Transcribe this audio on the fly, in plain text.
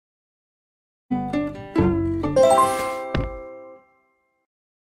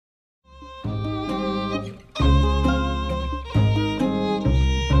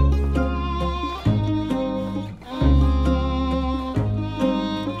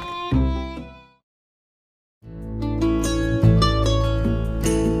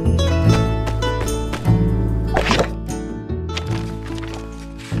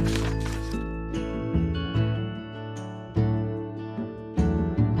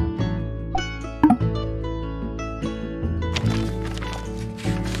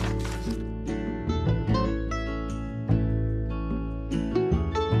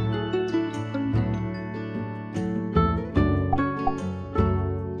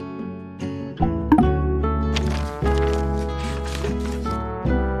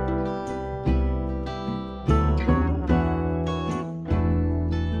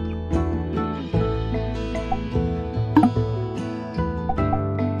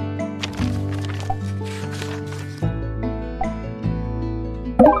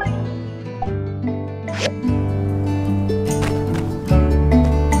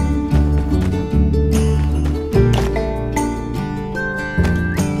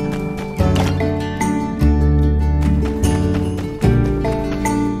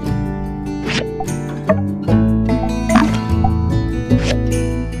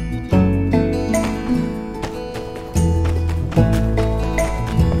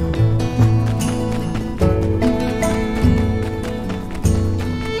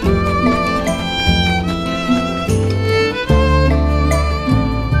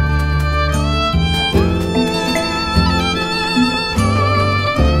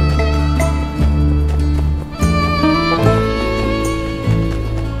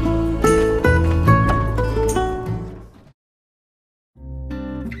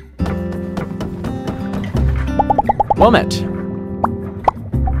Moment.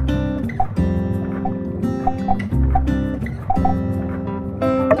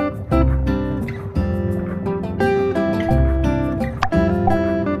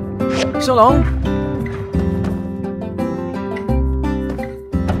 So long.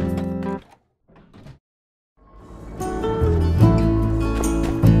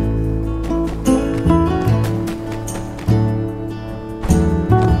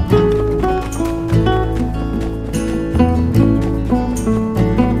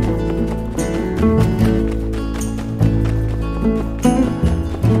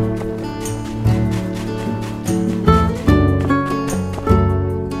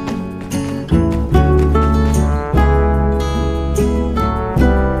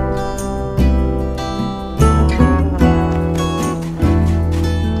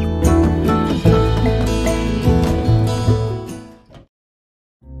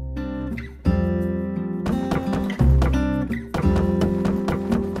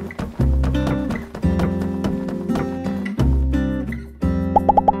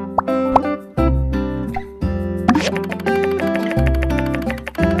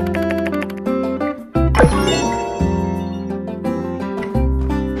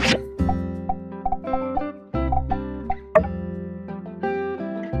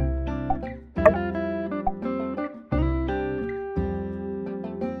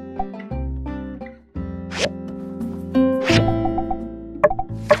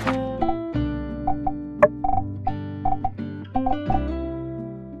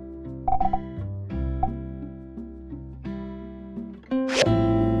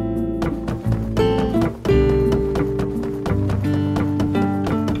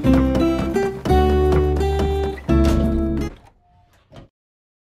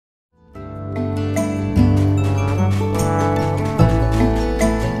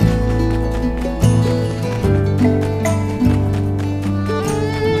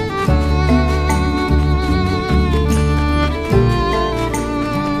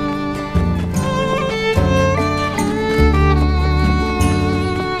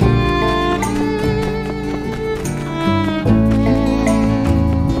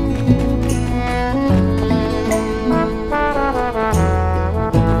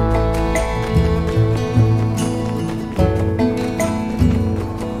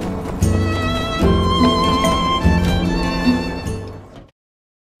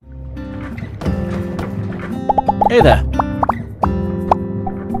 Hey there.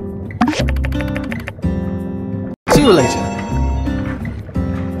 See you later.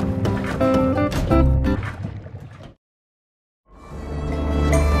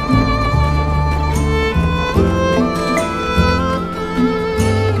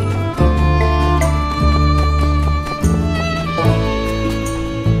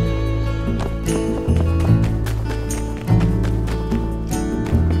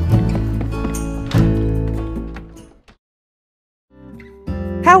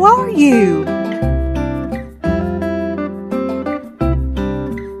 How are you?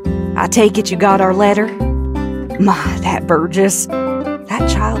 I take it you got our letter? My, that Burgess. That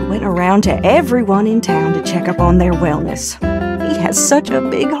child went around to everyone in town to check up on their wellness. He has such a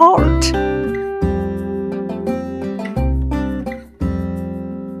big heart.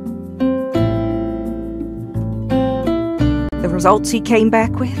 The results he came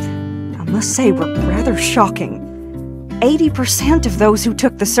back with, I must say, were rather shocking. 80% of those who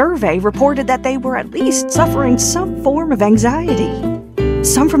took the survey reported that they were at least suffering some form of anxiety.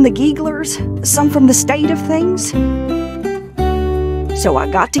 Some from the gigglers, some from the state of things. So I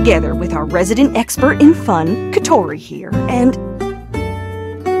got together with our resident expert in fun, Katori here, and...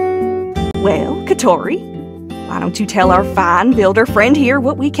 Well, Katori, why don't you tell our fine builder friend here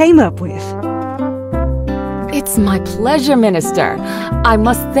what we came up with? It's my pleasure, Minister. I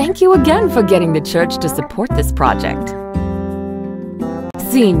must thank you again for getting the church to support this project.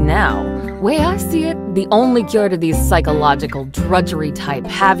 See now, way I see it, the only cure to these psychological drudgery type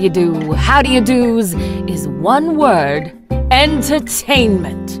have-you-do, how-do-you-do's is one word: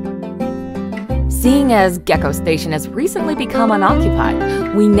 entertainment. Seeing as Gecko Station has recently become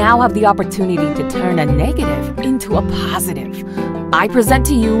unoccupied, we now have the opportunity to turn a negative into a positive. I present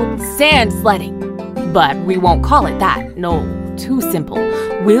to you sand sledding. But we won't call it that, no, too simple.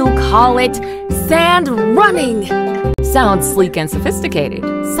 We'll call it sand running. Sounds sleek and sophisticated,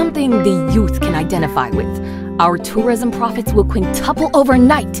 something the youth can identify with. Our tourism profits will quintuple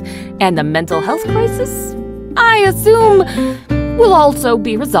overnight, and the mental health crisis, I assume, will also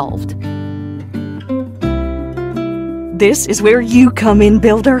be resolved. This is where you come in,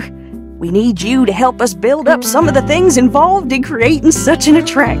 Builder. We need you to help us build up some of the things involved in creating such an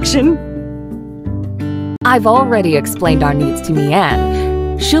attraction. I've already explained our needs to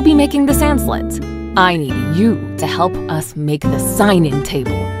Mian. She'll be making the sand sleds. I need you to help us make the sign-in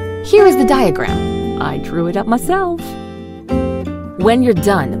table. Here is the diagram. I drew it up myself. When you're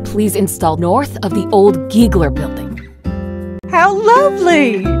done, please install north of the old Giegler building. How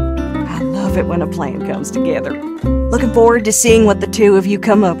lovely! I love it when a plan comes together. Looking forward to seeing what the two of you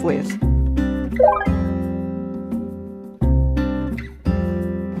come up with.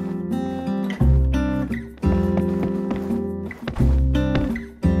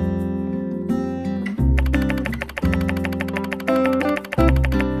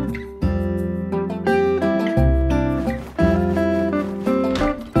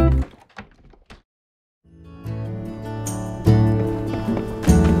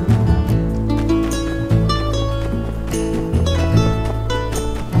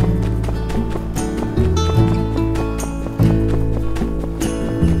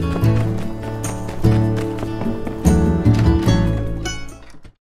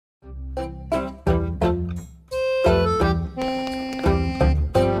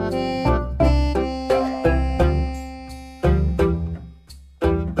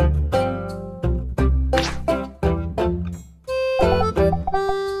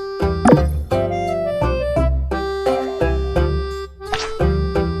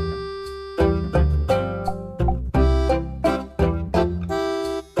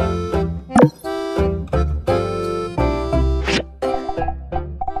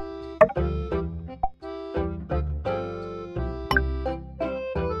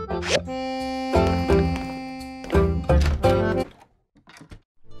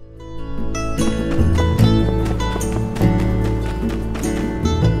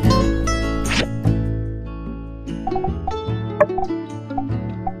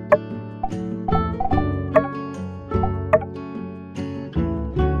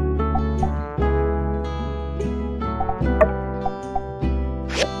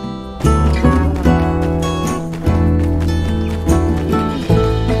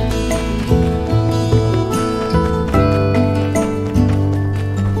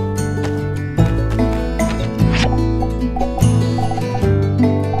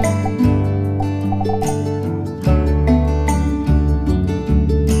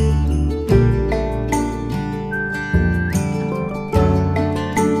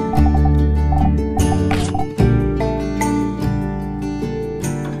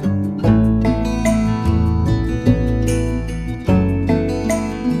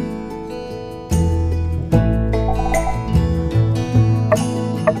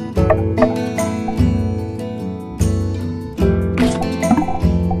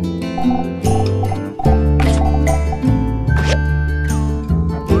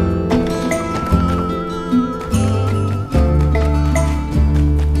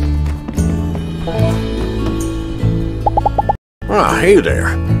 Ah, hey there.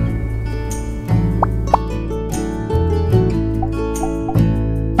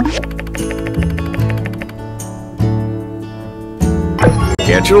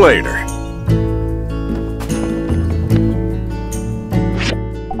 Catch you later.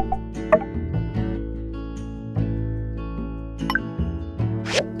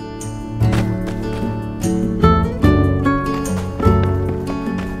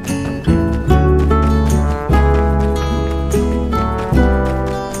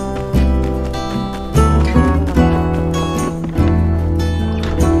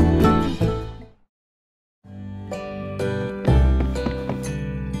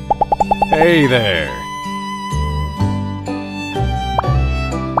 Hey there.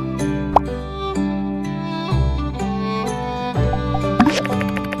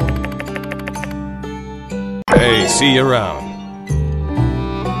 Hey, see you around.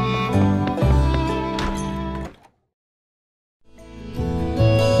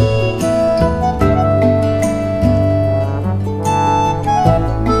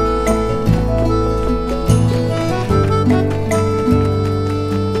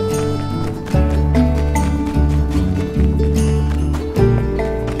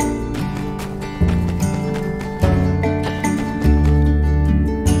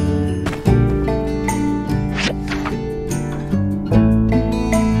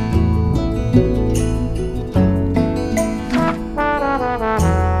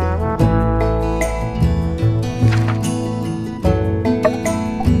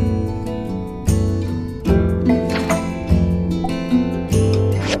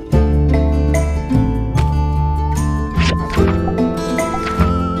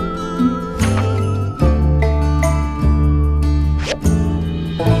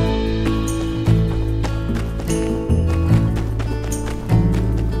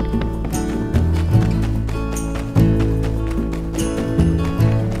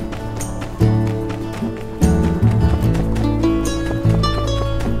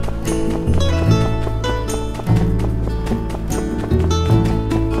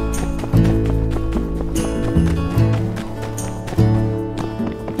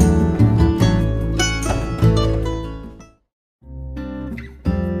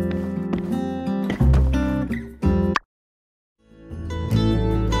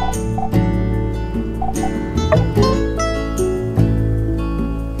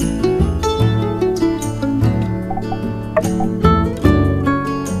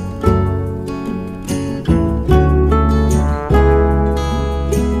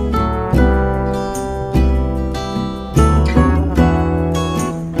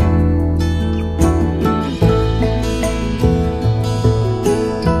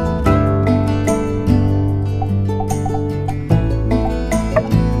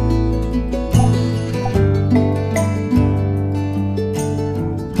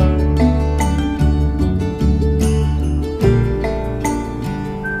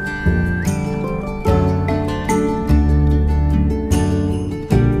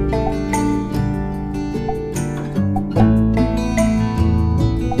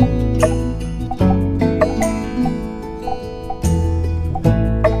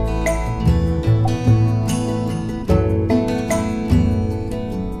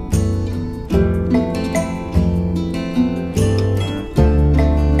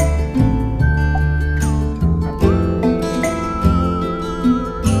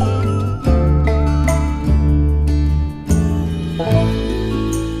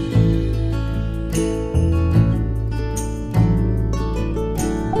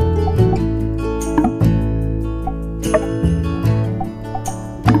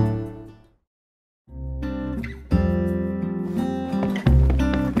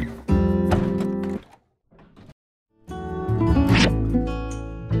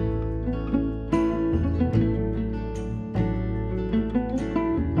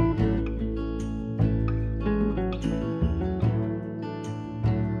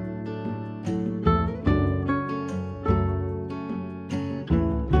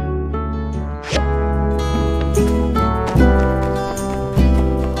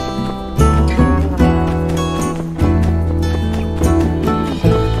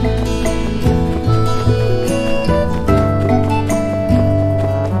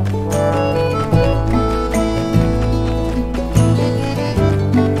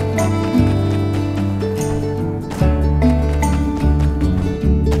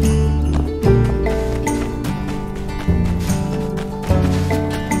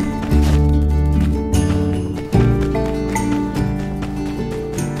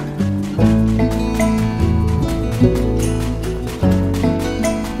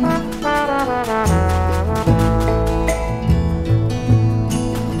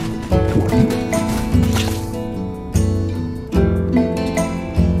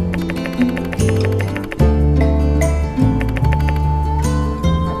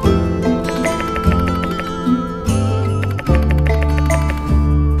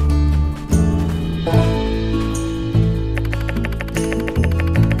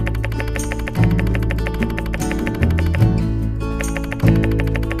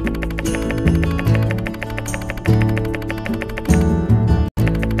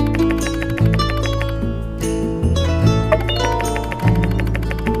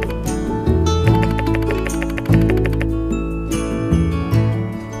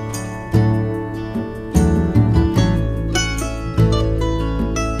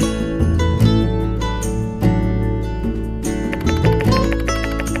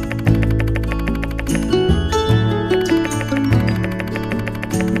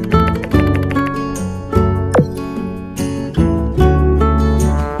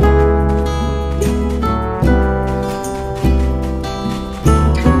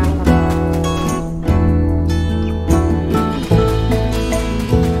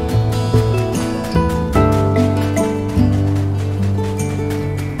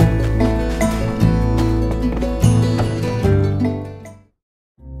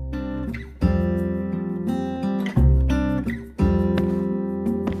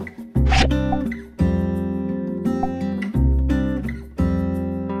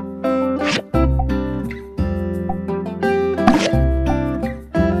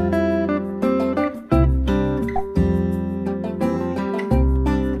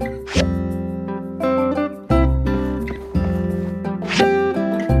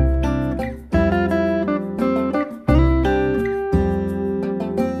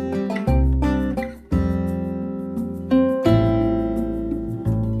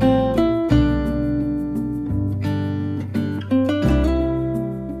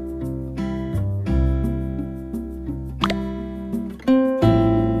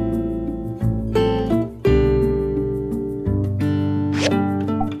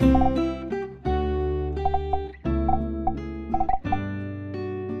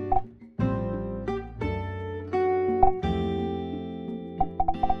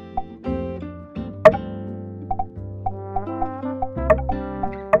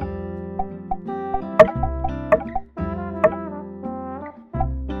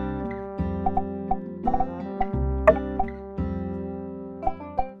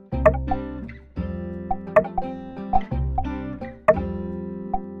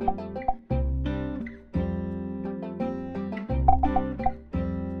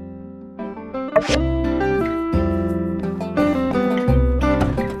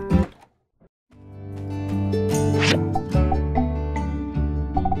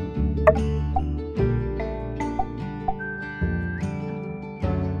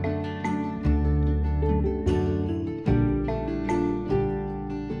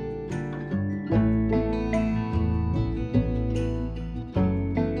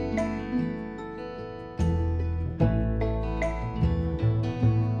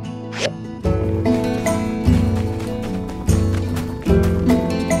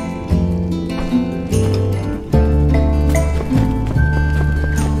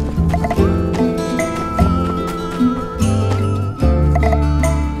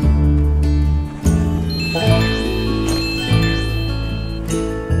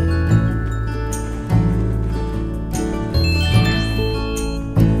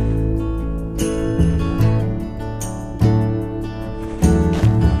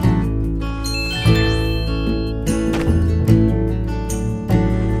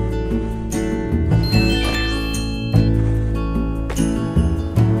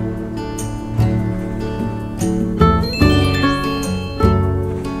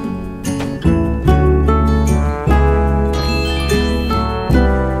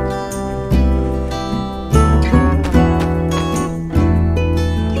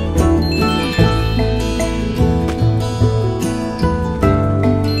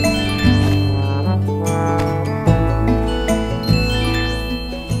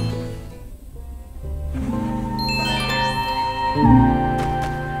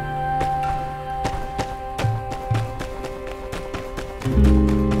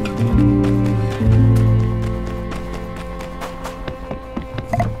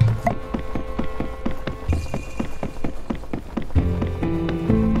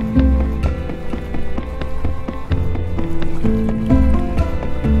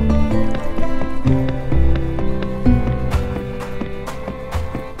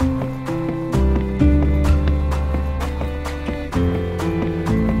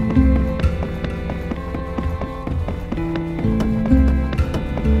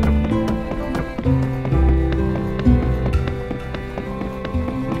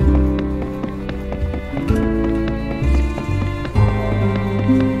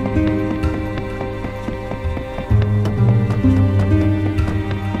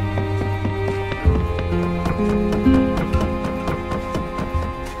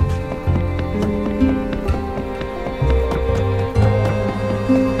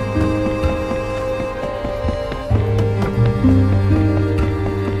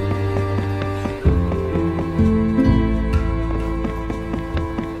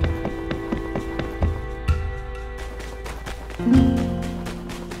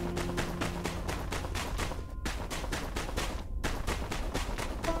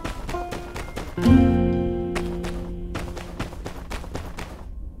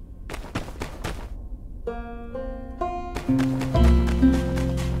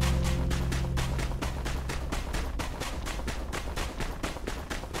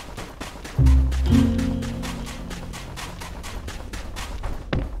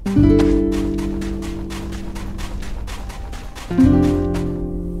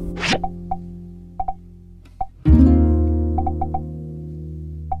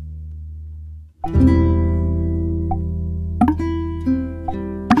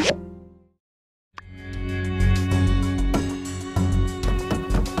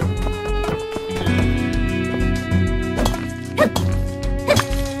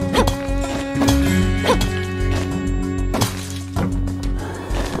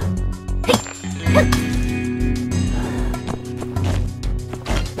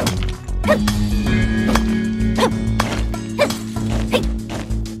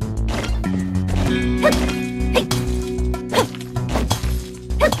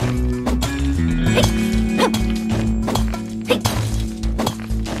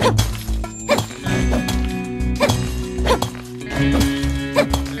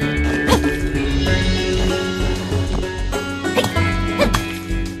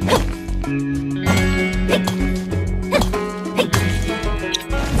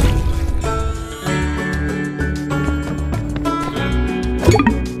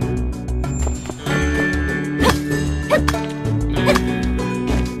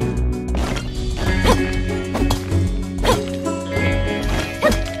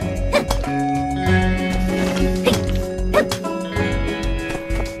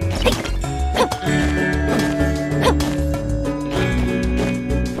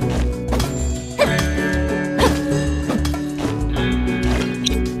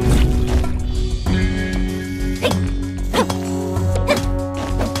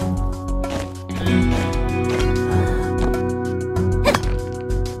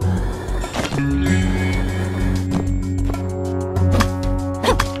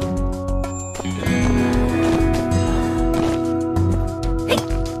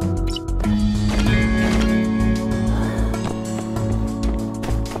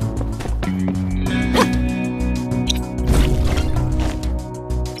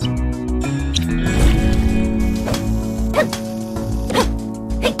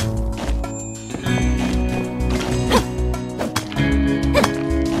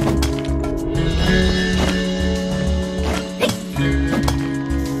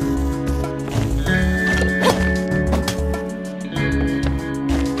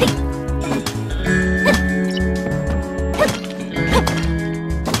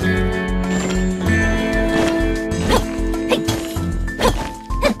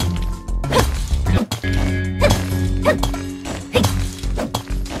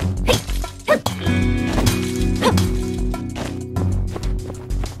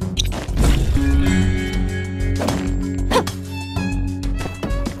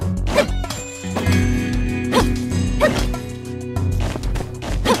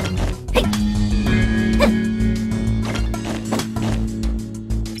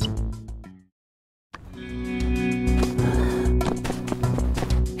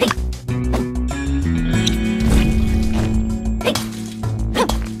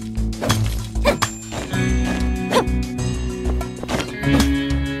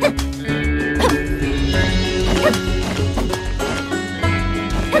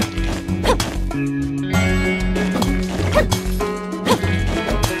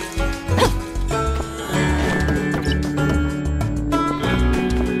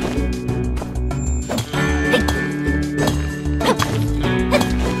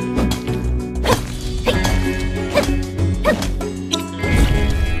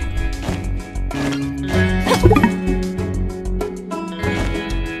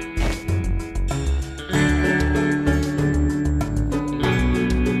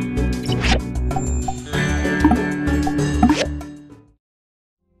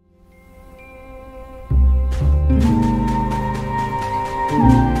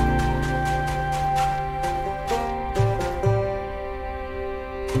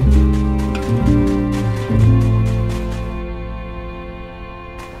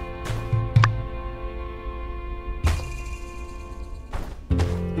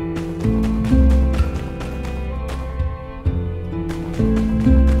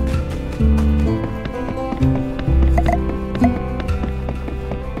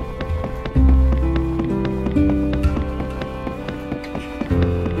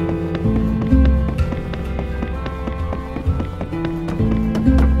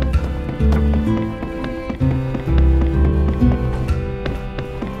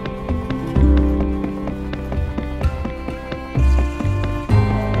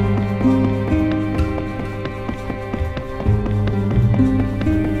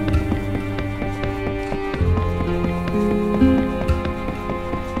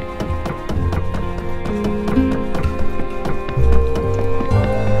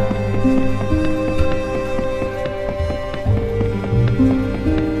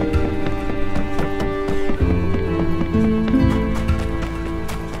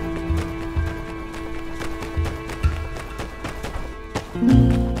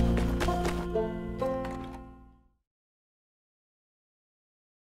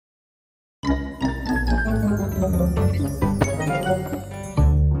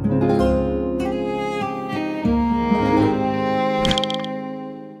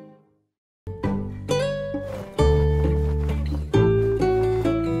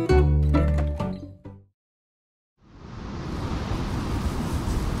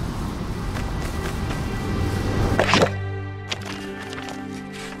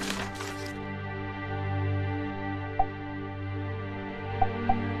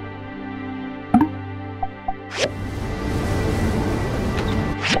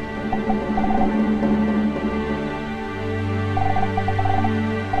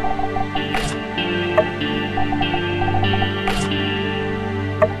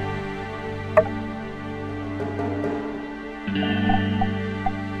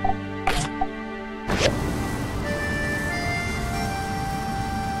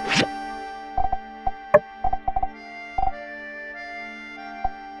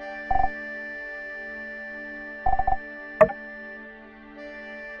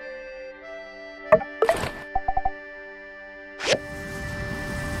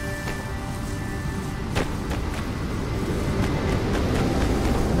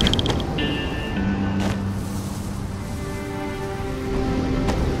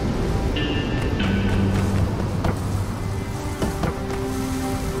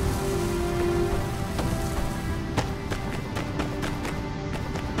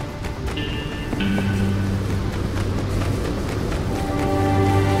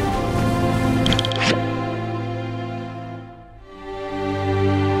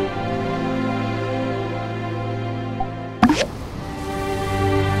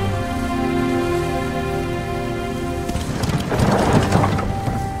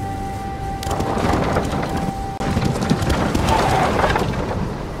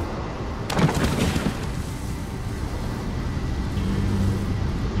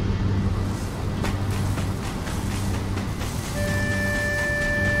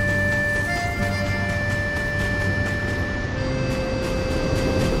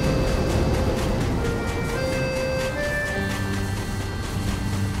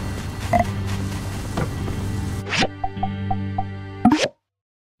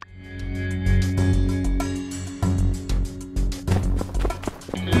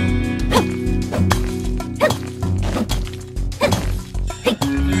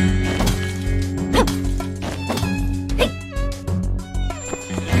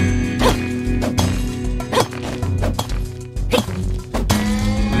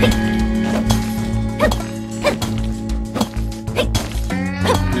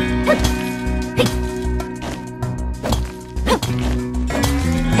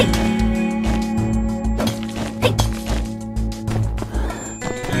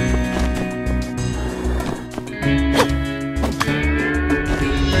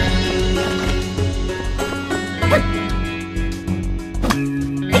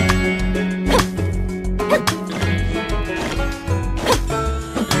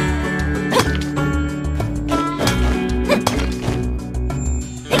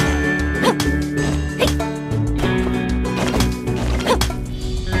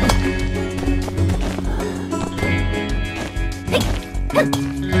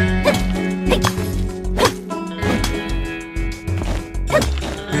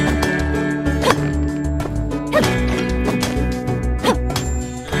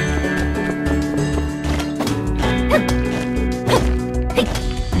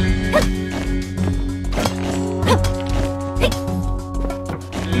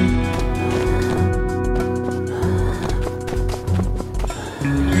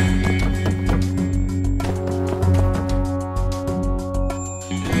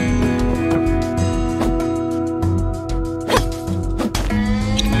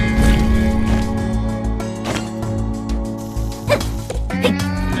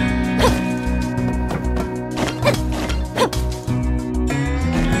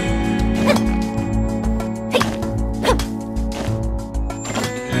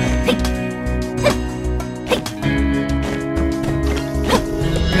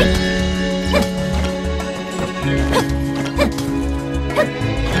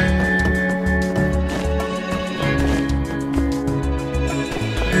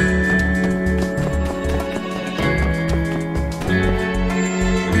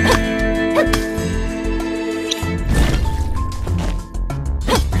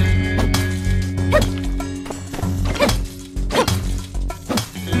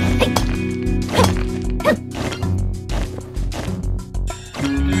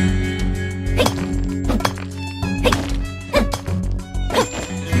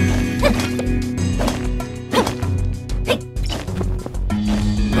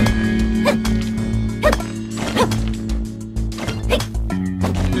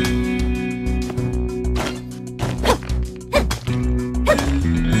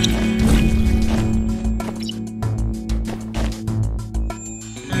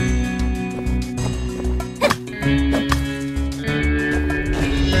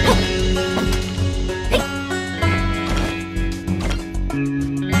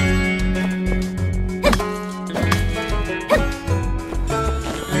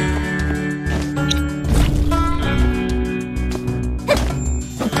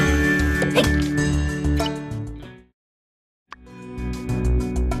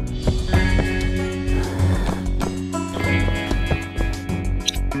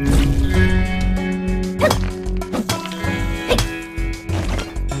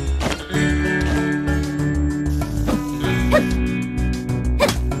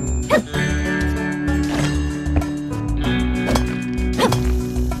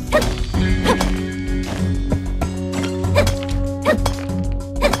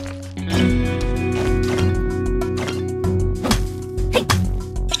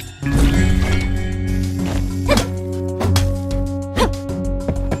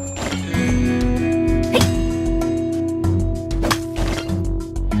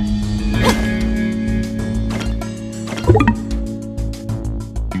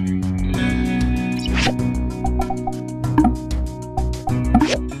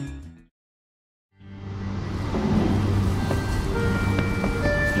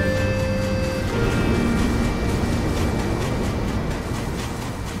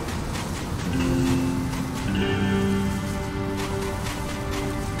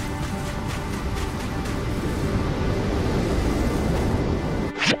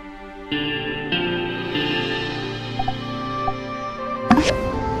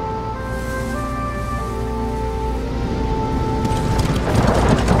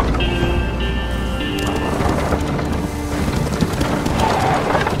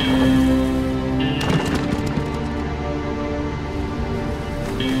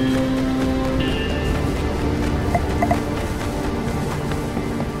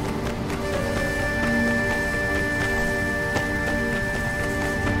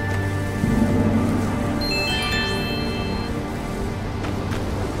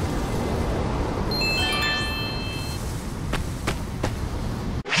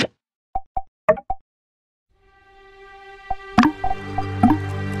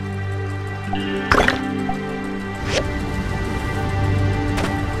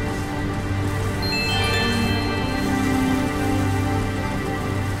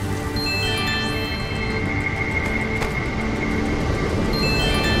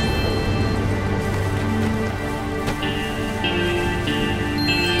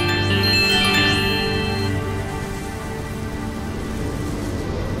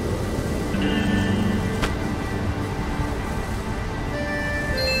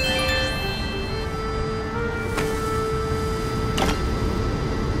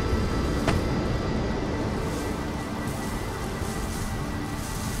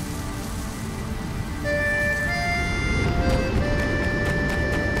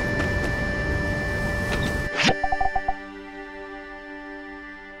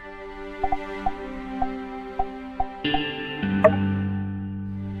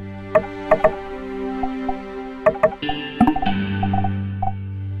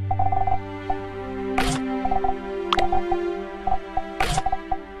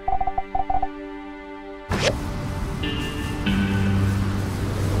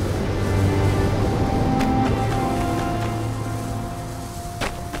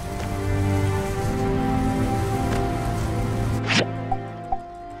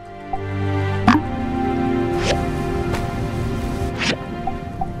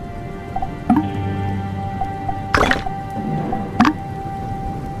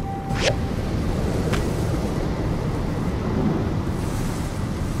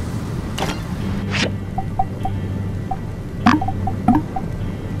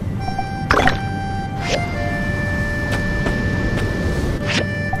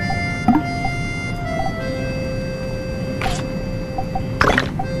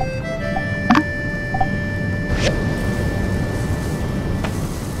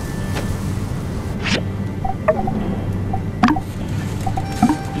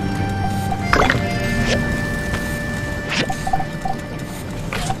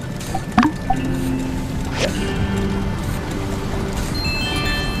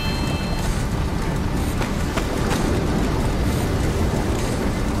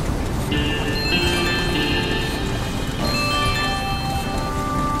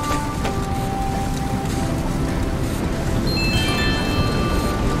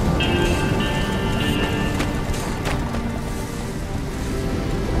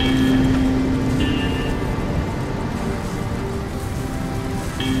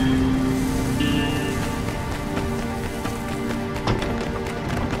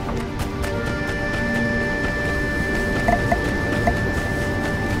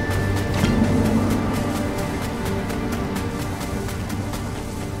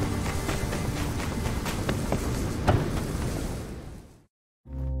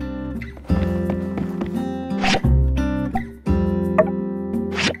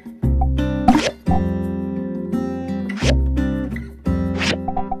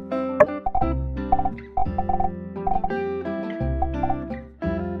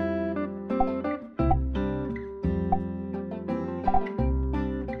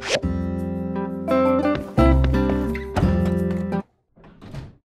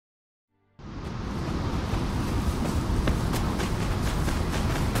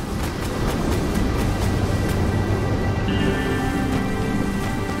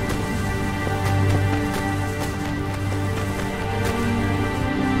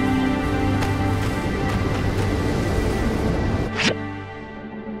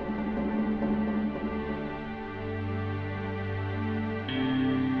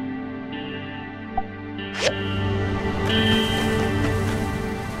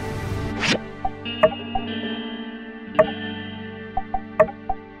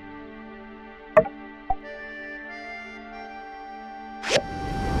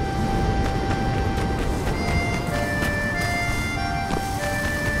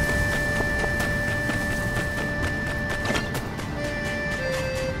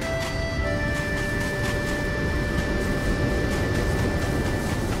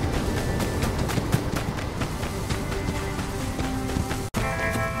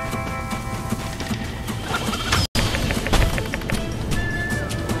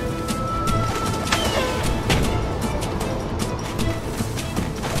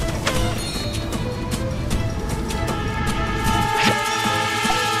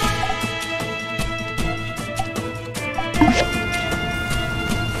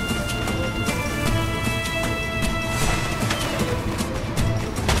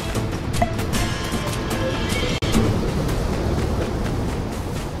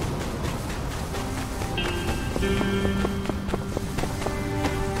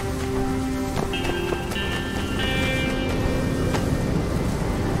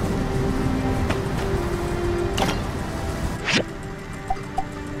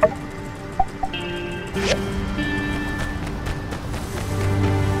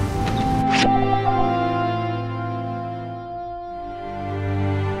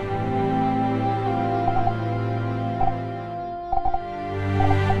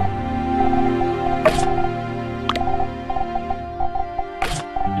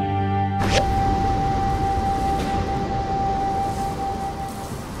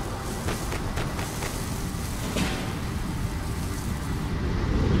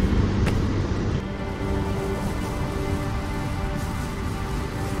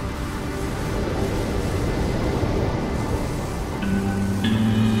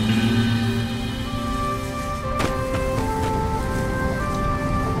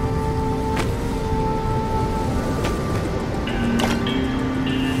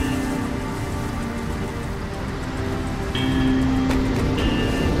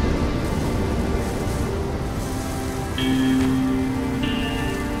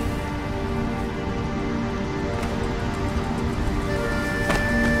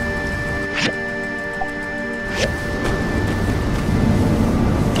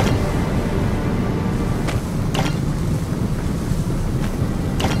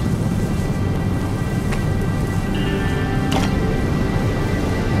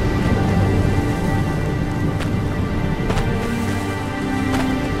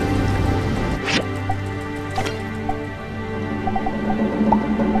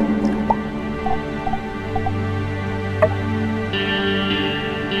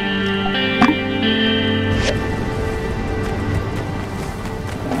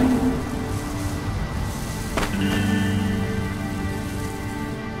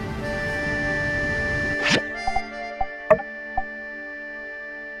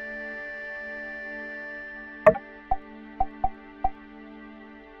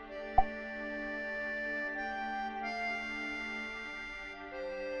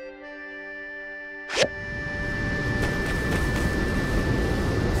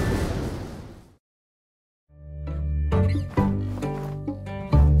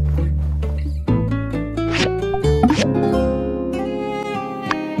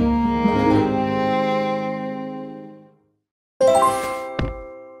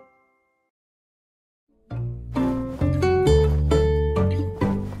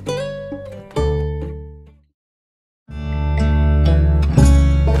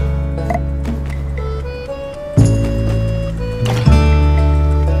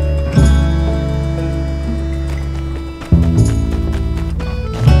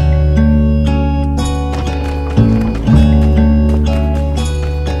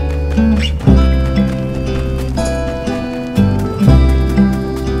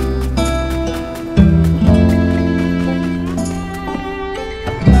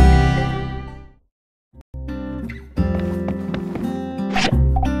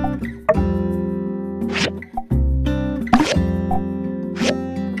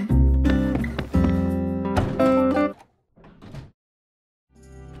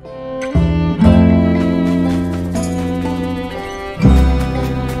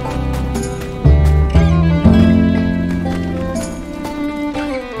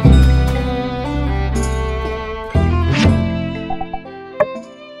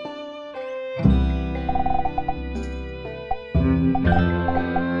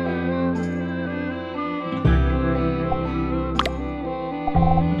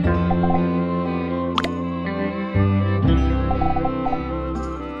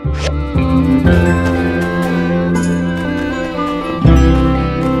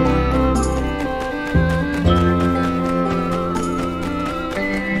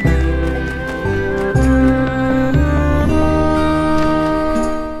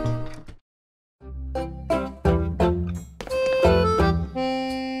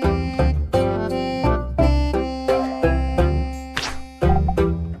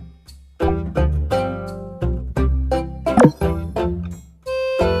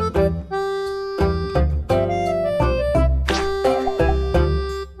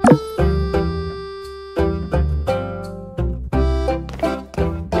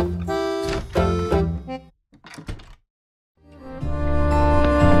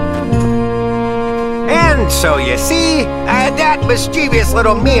 So you see, that mischievous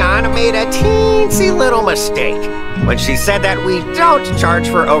little Mian made a teensy little mistake. When she said that we don't charge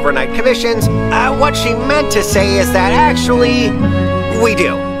for overnight commissions, what she meant to say is that actually, we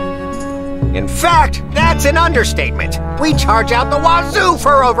do. In fact, that's an understatement. We charge out the wazoo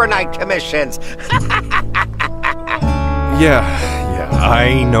for overnight commissions. Yeah,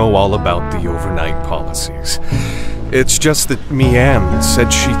 I know all about the overnight policies. It's just that Mian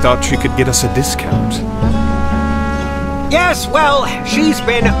said she thought she could get us a discount. Yes, well, she's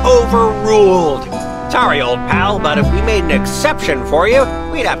been overruled. Sorry, old pal, but if we made an exception for you,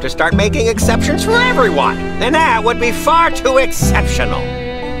 we'd have to start making exceptions for everyone. And that would be far too exceptional.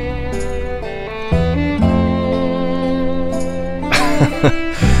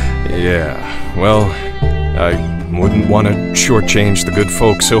 Yeah, well, I wouldn't want to shortchange the good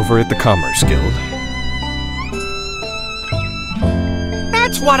folks over at the Commerce Guild.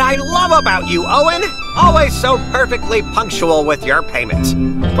 That's what I love about you, Owen! Always so perfectly punctual with your payments.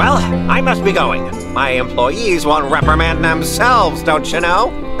 Well, I must be going. My employees won't reprimand themselves, don't you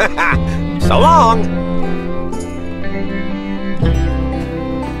know? So long!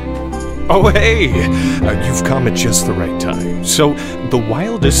 Oh, hey! You've come at just the right time. So, the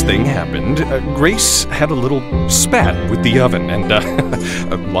wildest thing happened. Grace had a little spat with the oven, and,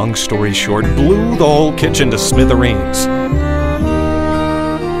 long story short, blew the whole kitchen to smithereens.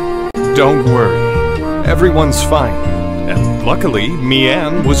 Don't worry. Everyone's fine. And luckily,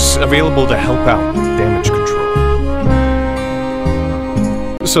 Mian was available to help out with damage control.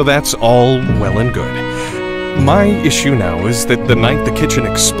 So that's all well and good. My issue now is that the night the kitchen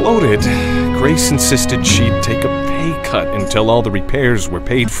exploded, Grace insisted she'd take a pay cut until all the repairs were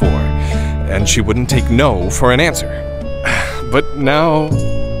paid for, and she wouldn't take no for an answer. But now,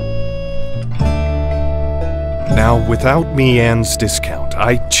 without Mian's discount,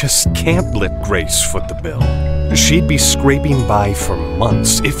 I just can't let Grace foot the bill. She'd be scraping by for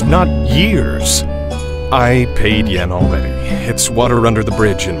months, if not years. I paid Yen already. It's water under the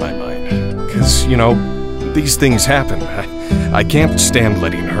bridge in my mind. 'Cause, you know, these things happen. I can't stand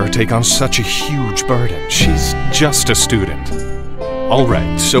letting her take on such a huge burden. She's just a student.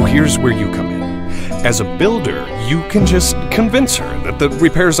 Alright, so here's where you come in. As a builder, you can just convince her that the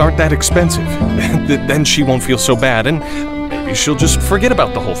repairs aren't that expensive. Then she won't feel so bad, and maybe she'll just forget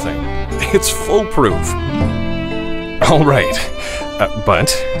about the whole thing. It's foolproof. Alright,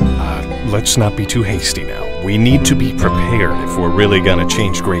 but let's not be too hasty now. We need to be prepared if we're really gonna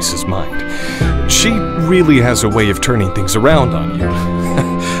change Grace's mind. She really has a way of turning things around on you.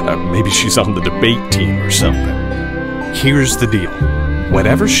 Maybe she's on the debate team or something. Here's the deal.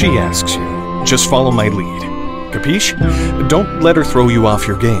 Whatever she asks you, just follow my lead. Capiche? Don't let her throw you off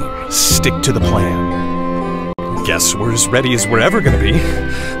your game. Stick to the plan. Guess we're as ready as we're ever gonna be.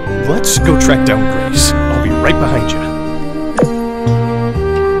 Let's go track down Grace. I'll be right behind you.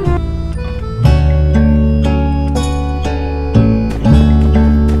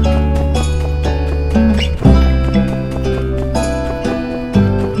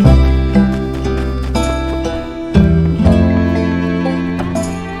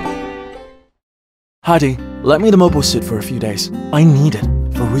 Heidi, let me the mobile suit for a few days. I need it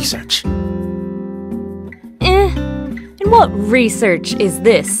for research. And what research is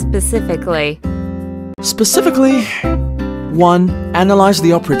this specifically? Specifically, 1. Analyze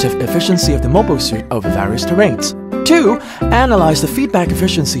the operative efficiency of the mobile suit over various terrains. 2. Analyze the feedback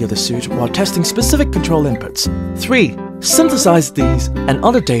efficiency of the suit while testing specific control inputs. 3. Synthesize these and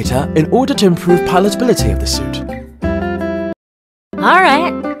other data in order to improve pilotability of the suit.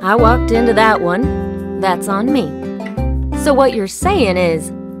 Alright, I walked into that one. That's on me. So what you're saying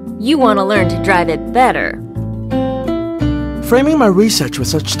is, you want to learn to drive it better. Framing my research with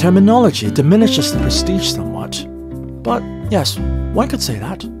such terminology diminishes the prestige somewhat. But yes, one could say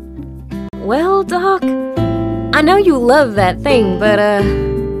that. Well, Doc, I know you love that thing, but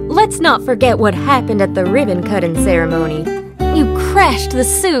let's not forget what happened at the ribbon-cutting ceremony. You crashed the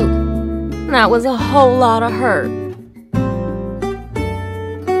suit. That was a whole lot of hurt.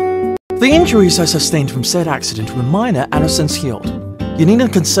 The injuries I sustained from said accident were minor and have since healed. You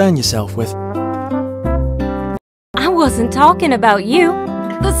needn't concern yourself with... I wasn't talking about you.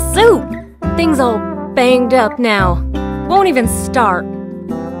 The suit! Thing's all banged up now. Won't even start.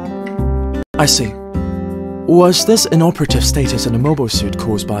 I see. Was this inoperative status in the mobile suit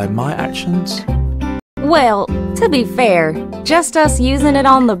caused by my actions? Well, to be fair, just us using it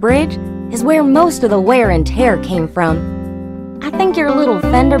on the bridge is where most of the wear and tear came from. I think your little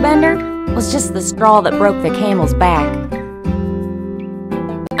fender bender was just the straw that broke the camel's back.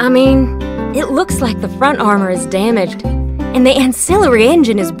 I mean, it looks like the front armor is damaged, and the ancillary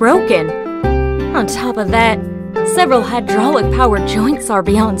engine is broken. On top of that, several hydraulic-powered joints are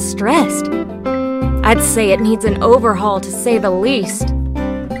beyond stressed. I'd say it needs an overhaul to say the least.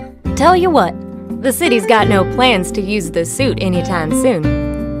 Tell you what, the city's got no plans to use the suit anytime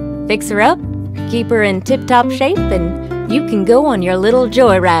soon. Fix her up, keep her in tip-top shape, and you can go on your little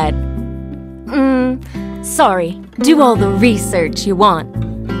joyride. Sorry, do all the research you want.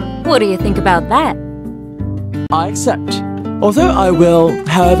 What do you think about that? I accept. Although I will,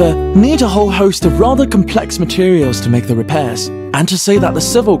 however, need a whole host of rather complex materials to make the repairs, and to say that the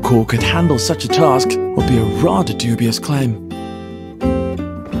Civil Corps could handle such a task would be a rather dubious claim.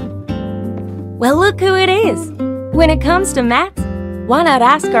 Well, look who it is. When it comes to mats, why not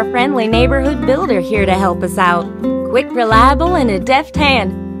ask our friendly neighborhood builder here to help us out? Quick, reliable, and a deft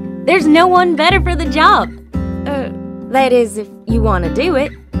hand. There's no one better for the job. That is, if you want to do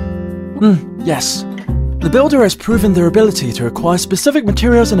it. Yes. The builder has proven their ability to acquire specific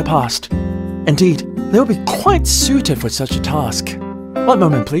materials in the past. Indeed, they will be quite suited for such a task. One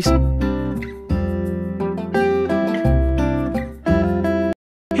moment, please.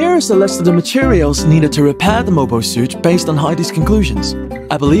 Here is the list of the materials needed to repair the mobile suit based on Heidi's conclusions.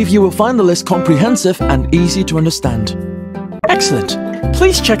 I believe you will find the list comprehensive and easy to understand. Excellent.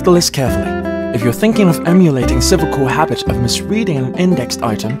 Please check the list carefully. If you're thinking of emulating Civil Corps habit of misreading an indexed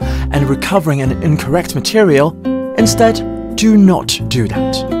item and recovering an incorrect material, instead, do not do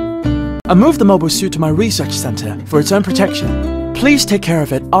that. I moved the mobile suit to my research center for its own protection. Please take care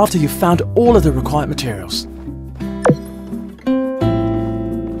of it after you've found all of the required materials.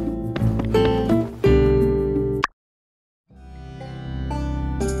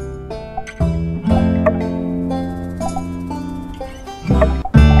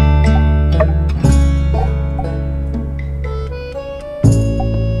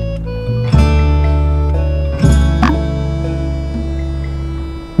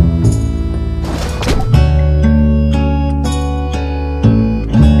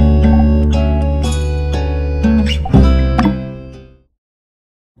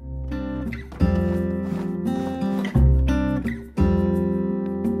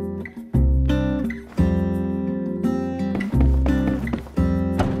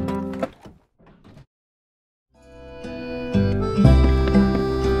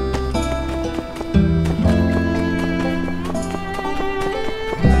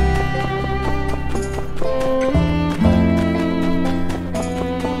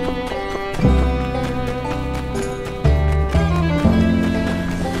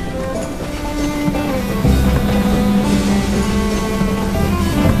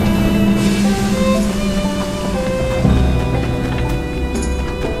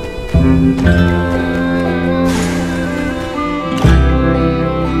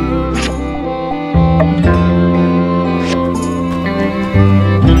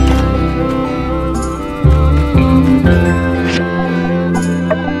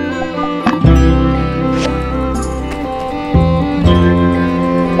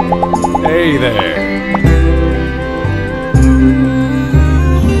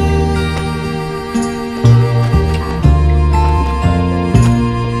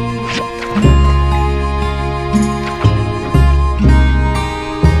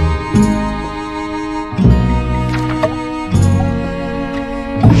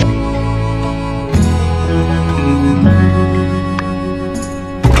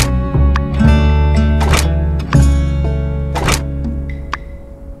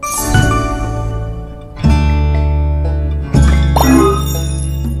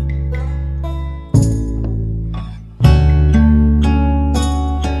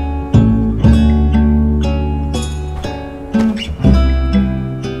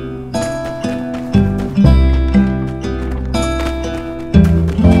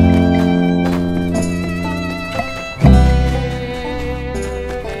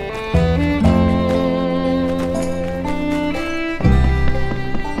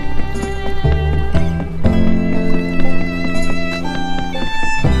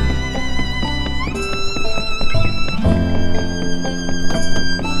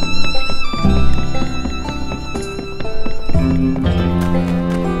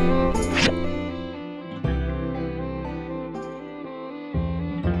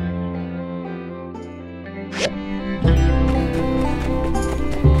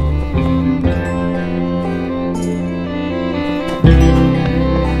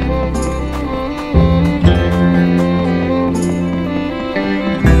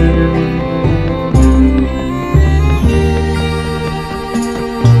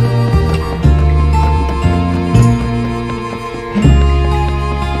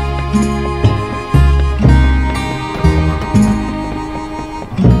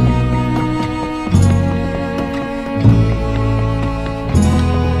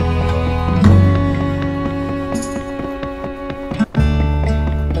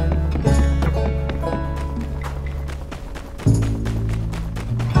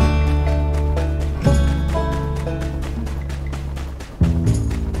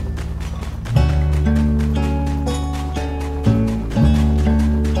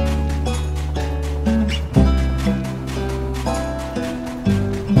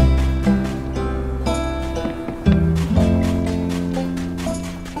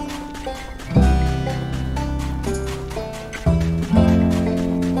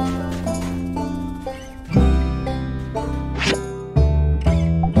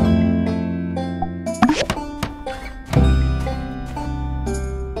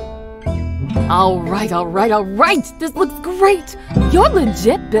 Alright. This looks great. You're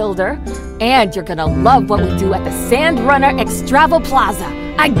legit, builder. And you're gonna love what we do at the Sandrunner Extravel Plaza.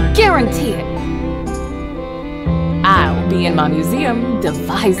 I guarantee it. I'll be in my museum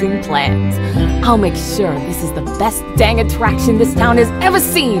devising plans. I'll make sure this is the best dang attraction this town has ever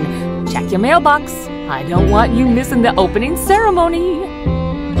seen. Check your mailbox. I don't want you missing the opening ceremony.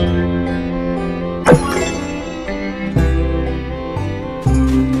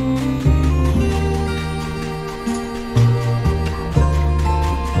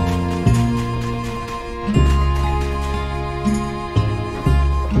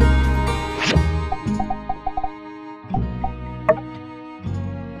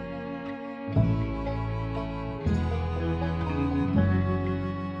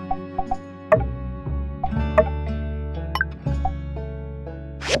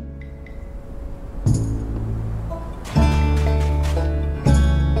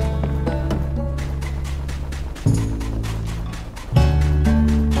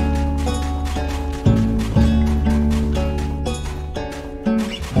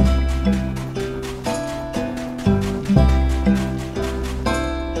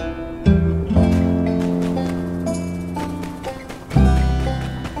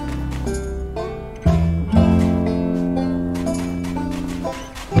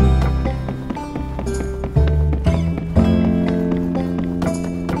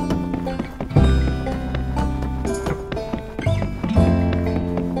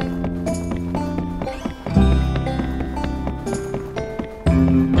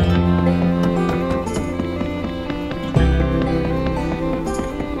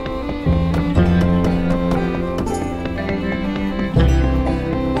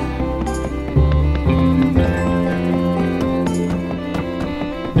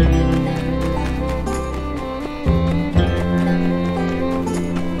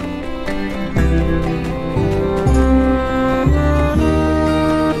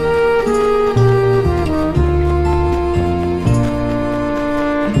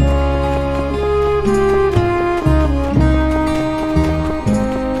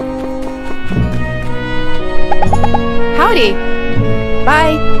 Howdy.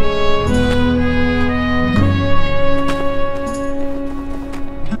 Bye.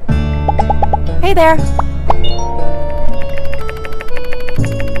 Hey there.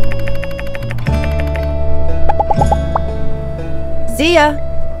 See ya.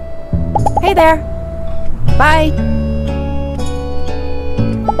 Hey there. Bye.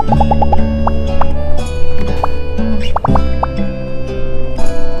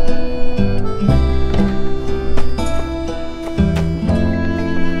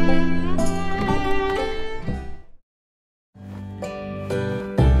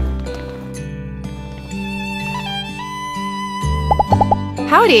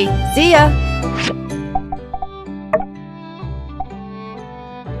 Howdy. See ya.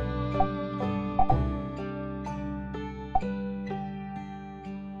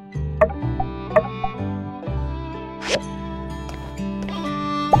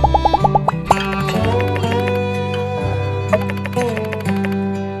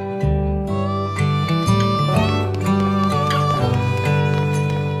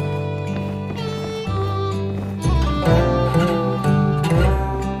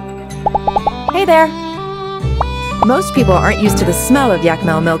 Hey there! Most people aren't used to the smell of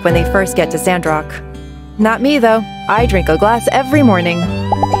Yakmel milk when they first get to Sandrock. Not me, though. I drink a glass every morning.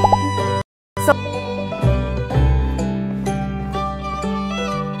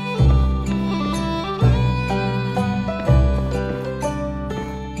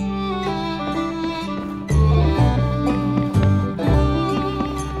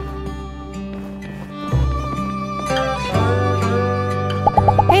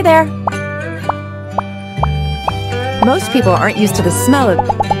 Hey there! Most people aren't used to the smell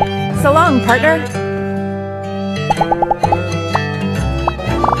of... So long, partner!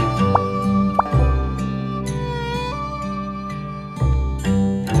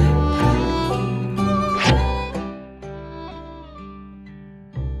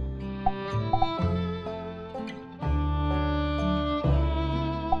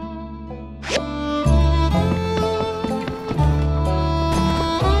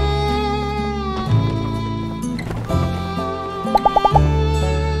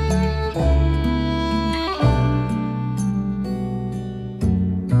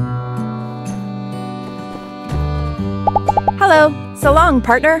 Hello. So long,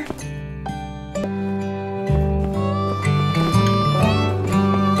 partner.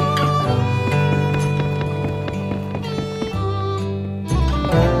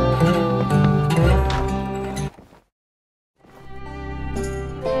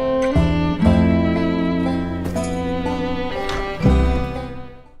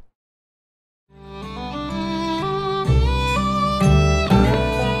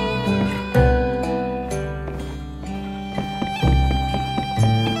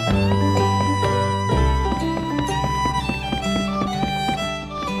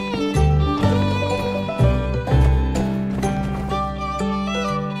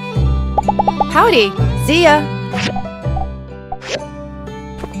 Howdy. See ya.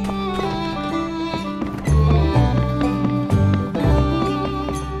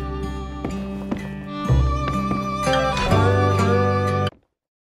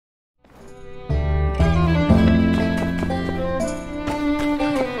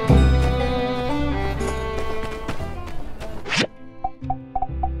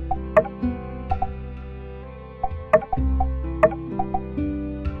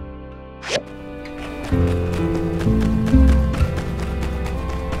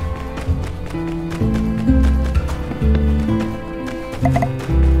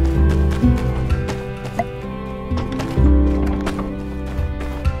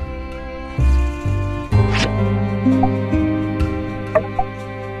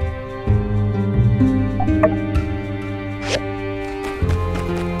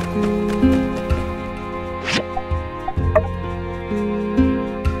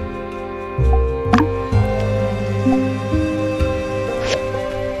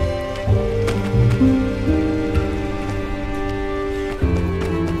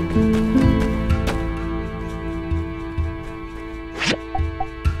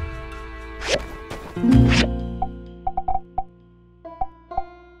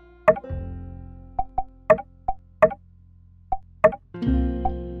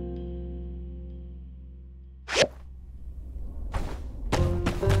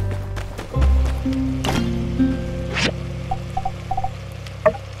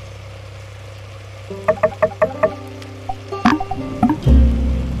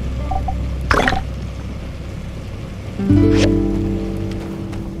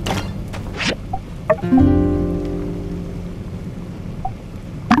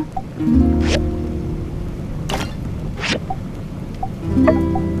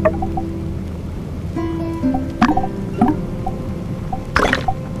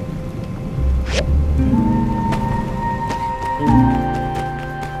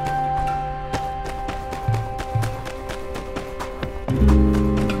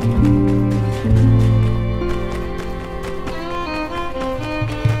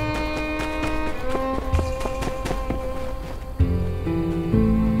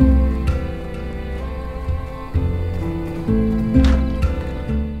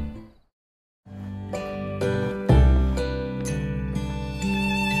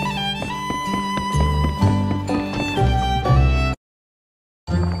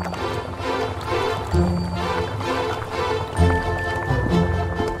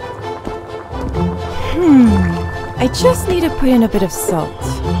 I just need to put in a bit of salt.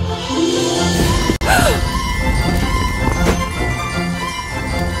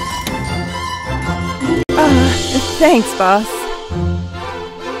 Thanks, boss.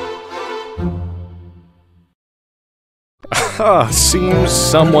 Seems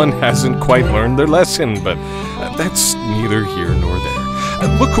someone hasn't quite learned their lesson, but that's neither here nor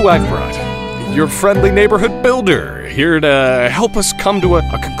there. Look who I've brought. Your friendly neighborhood builder, here to help us come to a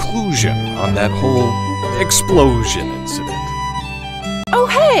conclusion on that whole explosion incident. Oh,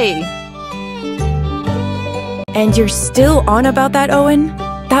 hey! And you're still on about that, Owen?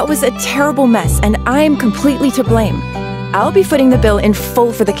 That was a terrible mess, and I'm completely to blame. I'll be footing the bill in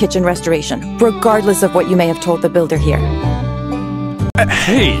full for the kitchen restoration, regardless of what you may have told the builder here.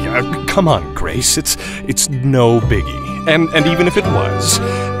 Hey, come on, Grace. It's no biggie. And even if it was,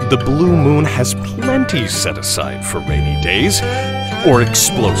 the Blue Moon has plenty set aside for rainy days, or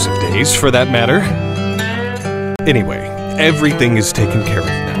explosive days, for that matter. Anyway, everything is taken care of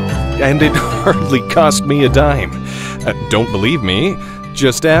now, and it hardly cost me a dime. Don't believe me?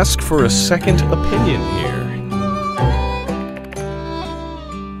 Just ask for a second opinion here.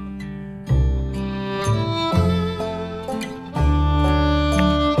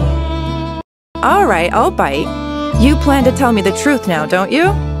 All right, I'll bite. You plan to tell me the truth now, don't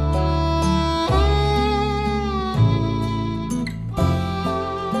you?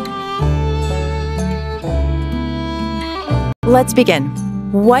 Let's begin.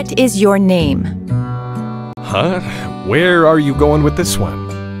 What is your name? Huh? Where are you going with this one?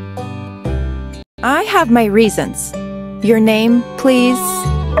 I have my reasons. Your name, please?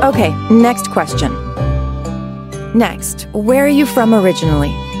 Okay, next question. Next, where are you from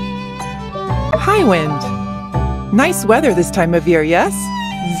originally? Highwind. Nice weather this time of year, yes?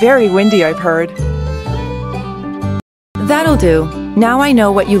 Very windy, I've heard. That'll do. Now I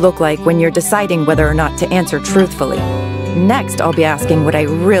know what you look like when you're deciding whether or not to answer truthfully. Next, I'll be asking what I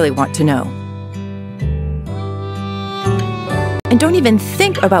really want to know. And don't even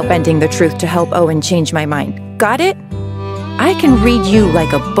think about bending the truth to help Owen change my mind. Got it? I can read you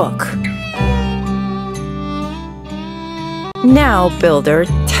like a book. Now, Builder,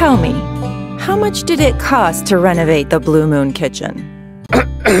 tell me, how much did it cost to renovate the Blue Moon kitchen?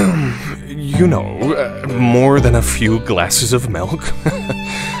 You know, more than a few glasses of milk.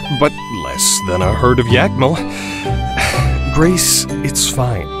 But less than a herd of Yakmel. Grace, it's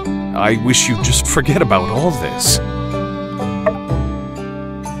fine. I wish you'd just forget about all this.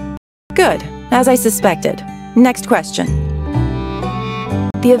 Good, as I suspected. Next question.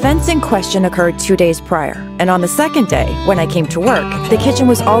 The events in question occurred 2 days prior, and on the second day, when I came to work, the kitchen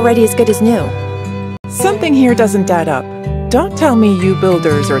was already as good as new. Something here doesn't add up. Don't tell me you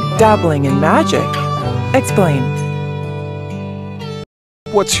builders are dabbling in magic. Explain.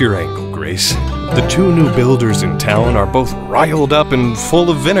 What's your angle, Grace? The two new builders in town are both riled up and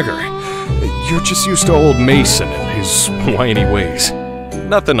full of vinegar. You're just used to old Mason and his whiny ways.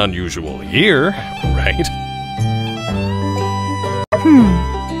 Nothing unusual here, right?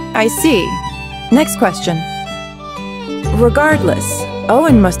 I see. Next question. Regardless,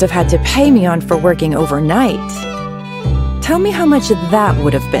 Owen must have had to pay me on for working overnight. Tell me how much that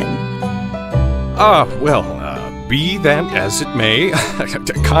would have been. Be that as it may,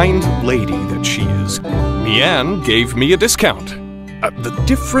 a kind lady that she is, Mian gave me a discount. The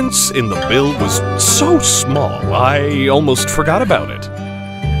difference in the bill was so small, I almost forgot about it.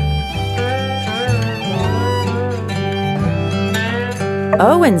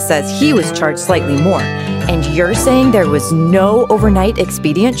 Owen says he was charged slightly more, and you're saying there was no overnight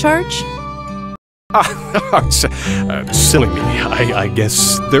expedient charge? Silly me. I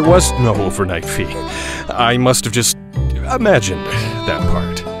guess there was no overnight fee. I must have just imagined that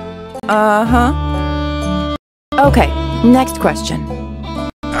part. Uh-huh. Okay, next question.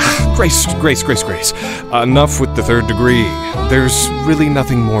 Grace. Enough with the third degree. There's really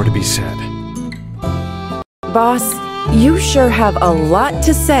nothing more to be said. Boss, you sure have a lot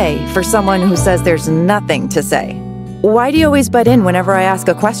to say for someone who says there's nothing to say. Why do you always butt in whenever I ask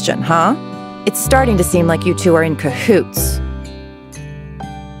a question, huh? It's starting to seem like you two are in cahoots.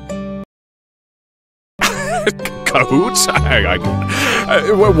 Cahoots?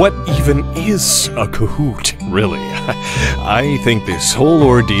 What even is a cahoot, really? I think this whole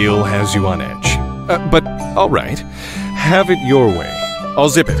ordeal has you on edge. But, all right. Have it your way. I'll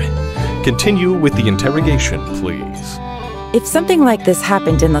zip it. Continue with the interrogation, please. If something like this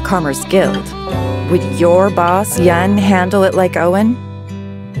happened in the Commerce Guild, would your boss, Yan, handle it like Owen?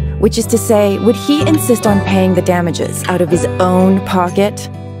 Which is to say, would he insist on paying the damages out of his own pocket?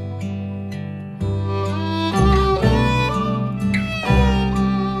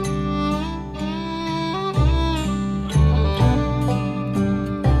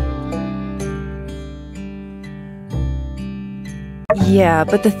 Yeah,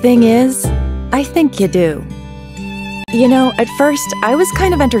 but the thing is, I think you do. You know, at first, I was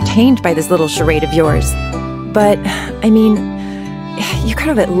kind of entertained by this little charade of yours. But, I mean, you could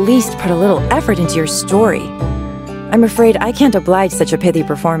have at least put a little effort into your story. I'm afraid I can't oblige such a pithy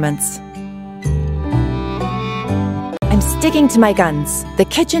performance. I'm sticking to my guns. The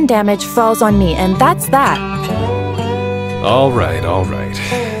kitchen damage falls on me, and that's that. All right.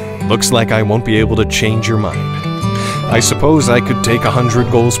 Looks like I won't be able to change your mind. I suppose I could take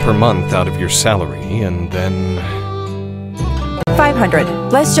 100 goals per month out of your salary, and then... 500.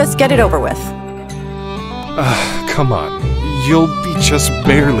 Let's just get it over with. Come on. You'll be just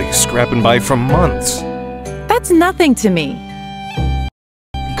barely scrapping by for months. That's nothing to me.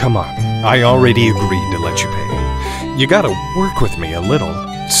 Come on. I already agreed to let you pay. You gotta work with me a little.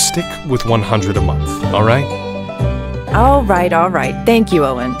 Stick with 100 a month, all right? All right. Thank you,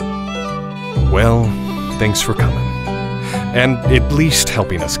 Owen. Well, thanks for coming. And at least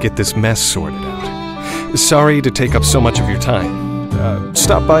helping us get this mess sorted out. Sorry to take up so much of your time.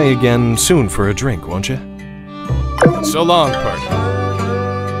 Stop by again soon for a drink, won't you? So long, partner.